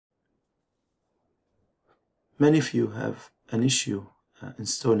Many of you have an issue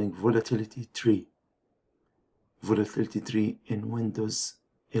installing Volatility 3 in Windows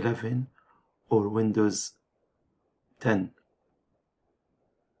 11 or Windows 10,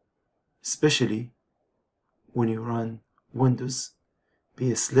 especially when you run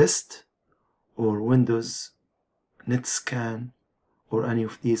Windows.pslist or Windows.netscan or any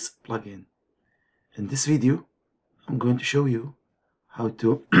of these plugins. In this video, I'm going to show you how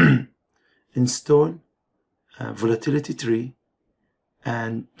to install Volatility 3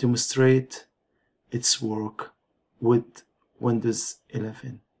 and demonstrate its work with Windows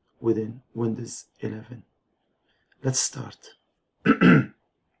 11 within Windows 11. Let's start. To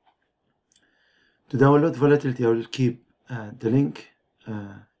download Volatility, I will keep the link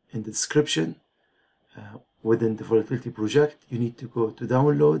in the description. Within the Volatility project, you need to go to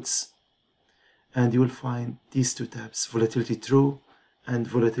Downloads, and you will find these two tabs, Volatility 2 and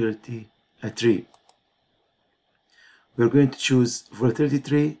Volatility 3. We're going to choose Volatility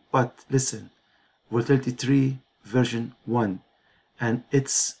 3, but listen, Volatility 3 version 1, and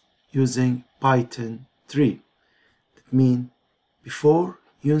it's using Python 3. That means before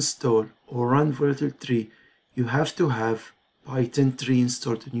you install or run Volatility 3, you have to have Python 3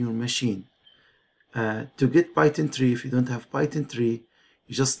 installed on your machine. To get Python 3, if you don't have Python 3,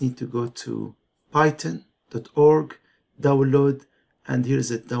 you just need to go to python.org, download, and here's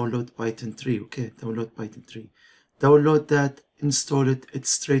it, download Python 3. Okay, download Python 3. Download that, install it. It's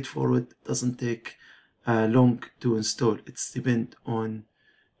straightforward, doesn't take long to install. It's depend on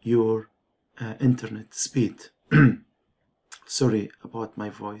your internet speed. Sorry about my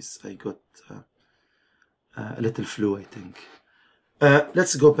voice, I got a little flu, I think.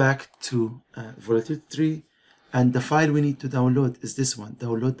 Let's go back to Volatility 3, and the file we need to download is this one.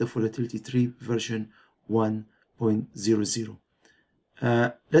 Download the Volatility 3 version 1.00.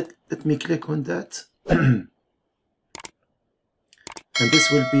 Let me click on that. And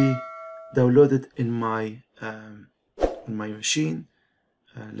this will be downloaded in my machine.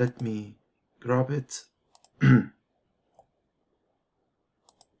 Let me grab it. I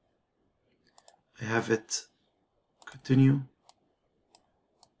have it. Continue.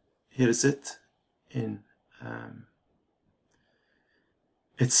 Here is it.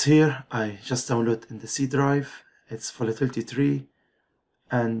 It's here. I just download in the C drive. It's Volatility 3,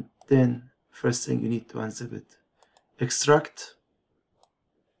 and then first thing you need to unzip it. Extract.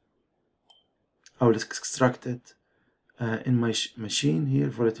 I will extract it in my machine here,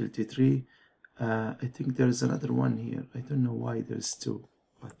 Volatility 3. I think there is another one here. I don't know why there's two,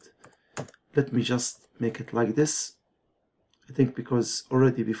 but let me just make it like this. I think because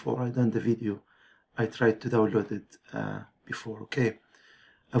already before I done the video, I tried to download it before. Okay,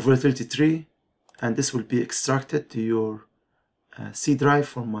 Volatility 3, and this will be extracted to your C drive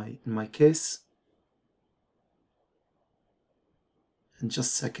for in my case. In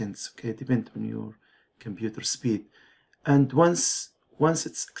just seconds, okay, depend on your computer speed. And once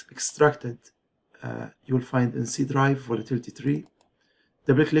it's extracted, you will find in C drive Volatility 3.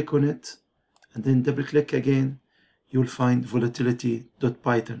 Double click on it, and then double click again. You will find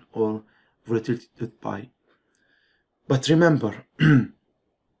volatility.python or volatility.py. But remember,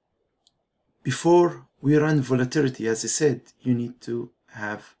 before we run Volatility, as I said, you need to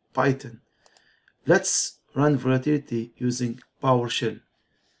have Python. Let's run Volatility using PowerShell.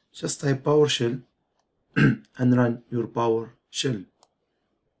 Just type PowerShell and run your PowerShell.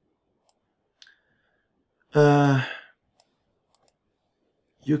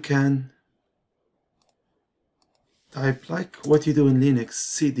 You can type like what you do in Linux,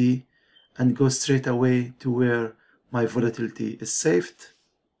 cd, and go straight away to where my Volatility is saved,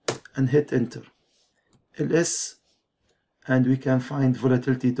 and hit enter. ls, and we can find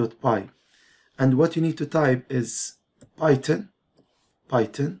volatility.py. And what you need to type is python.exe,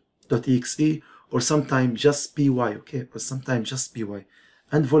 or sometimes just py, okay, or sometimes just py,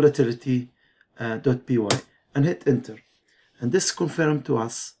 and volatility.py, and hit enter. And this confirmed to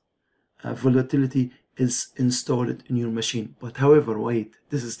us Volatility is installed in your machine. But however, wait,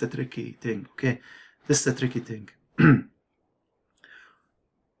 this is the tricky thing, okay? This is the tricky thing.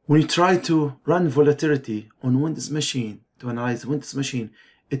 When you try to run Volatility on Windows machine, to analyze Windows machine,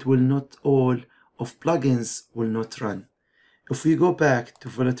 it will not, all of plugins will not run. If we go back to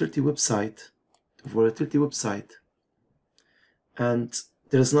Volatility website, and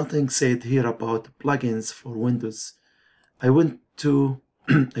there is nothing said here about plugins for Windows. I went to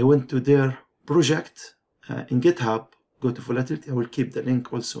their project in GitHub. Go to Volatility. I will keep the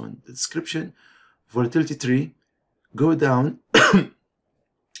link also in the description. Volatility 3. Go down,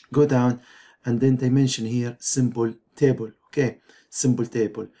 go down, and then they mention here symbol table. Okay, symbol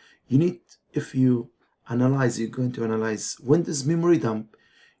table. You need, if you you're going to analyze Windows memory dump,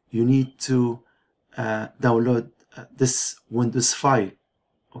 you need to download this Windows file,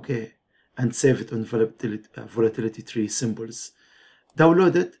 okay, and save it on volatility tree symbols.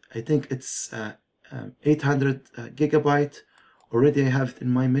 Download it. I think it's 800 gigabyte. Already I have it in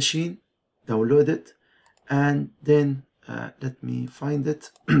my machine. Download it, and then let me find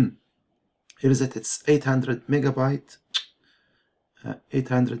it. Here is it. It's 800 megabyte.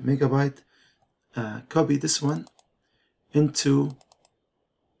 800 megabyte. Copy this one into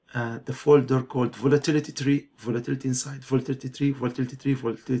the folder called volatility tree, volatility inside, volatility tree, volatility tree,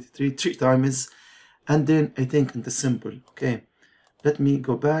 volatility tree, 3 times, and then I think in the symbol. Okay, let me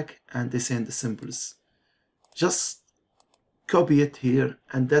go back and descend the symbols. Just copy it here,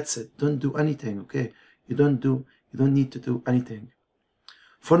 and that's it. Don't do anything. Okay, you don't need to do anything.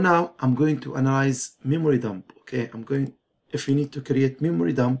 For now, I'm going to analyze memory dump. Okay, if you need to create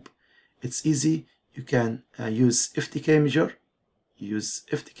memory dump, it's easy. You can use FTK measure. Use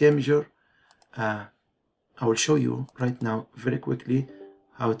FTK measure. I will show you right now very quickly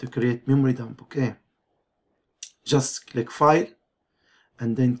how to create memory dump. Okay, just click File,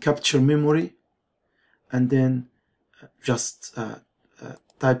 and then Capture Memory, and then just type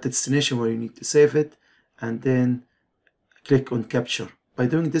the destination where you need to save it, and then click on Capture. By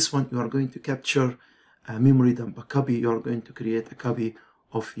doing this one, you are going to capture a memory dump, a copy. You are going to create a copy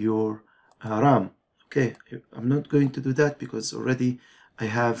of your RAM. Okay, I'm not going to do that because already I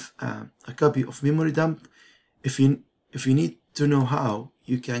have a copy of memory dump. If you need to know how,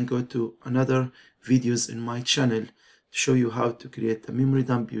 you can go to another videos in my channel to show you how to create a memory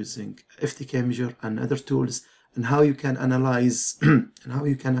dump using FTK measure and other tools, and how you can analyze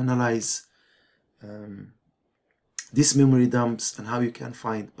these memory dumps, and how you can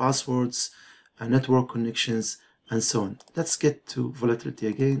find passwords, network connections, and so on. Let's get to volatility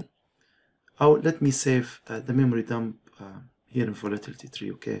again. Let me save the memory dump here in volatility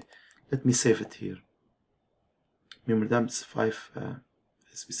tree. Okay, let me save it here. Memory dumps 5,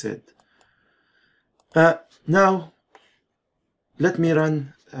 as we said. Now let me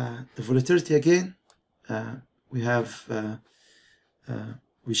run the volatility again. We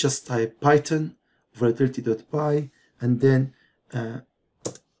just type Python volatility.py, and then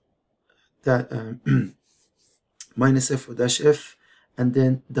 -f/f, and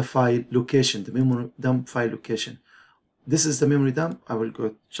then the file location, the memory dump file location. This is the memory dump. I will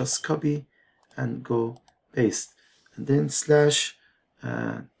go just copy and go paste, and then slash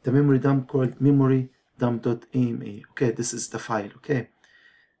the memory dump called memory dump.ama. Okay, this is the file. Okay,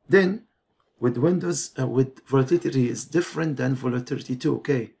 then with Windows, with volatility is different than volatility 2.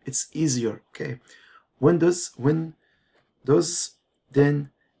 Okay, it's easier. Okay, Windows,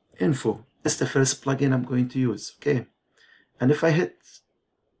 then info. That's the first plugin I'm going to use. Okay, and if I hit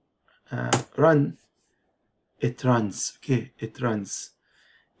run, it runs. Okay, it runs.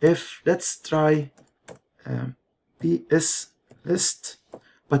 Let's try PSList,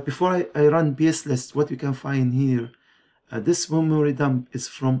 but before I run PSList, what you can find here, this memory dump is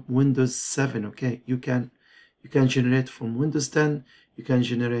from Windows 7. Okay, you can generate from Windows 10. You can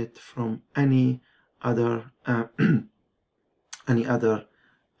generate from any other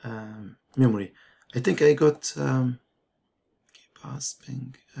memory. I think I got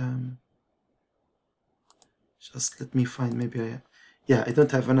ping. Just let me find. Maybe I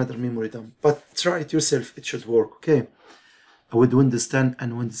don't have another memory dump, but try it yourself. It should work. Okay, with Windows 10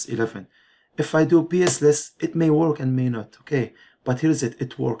 and Windows 11. If I do PSList, it may work and may not. Okay, but here's it.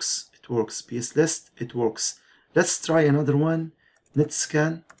 It works. It works. PSList. It works. Let's try another one.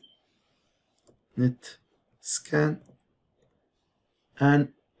 NetScan,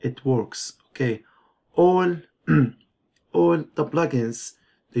 and it works. Okay, all the plugins,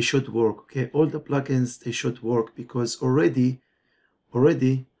 they should work. Okay, all the plugins, they should work, because already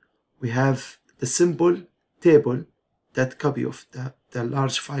we have the symbol table, that copy of the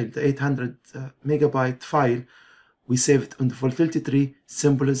large file, the 800 megabyte file. We saved on the volatility tree,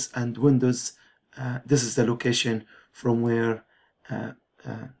 symbols, and Windows. This is the location from where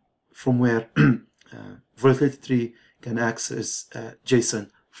volatility tree can access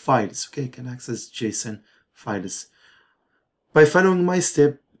JSON files. Okay, can access JSON files. By following my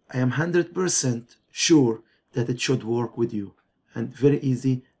step, I am 100% sure that it should work with you, and very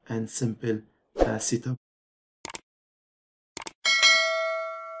easy and simple setup.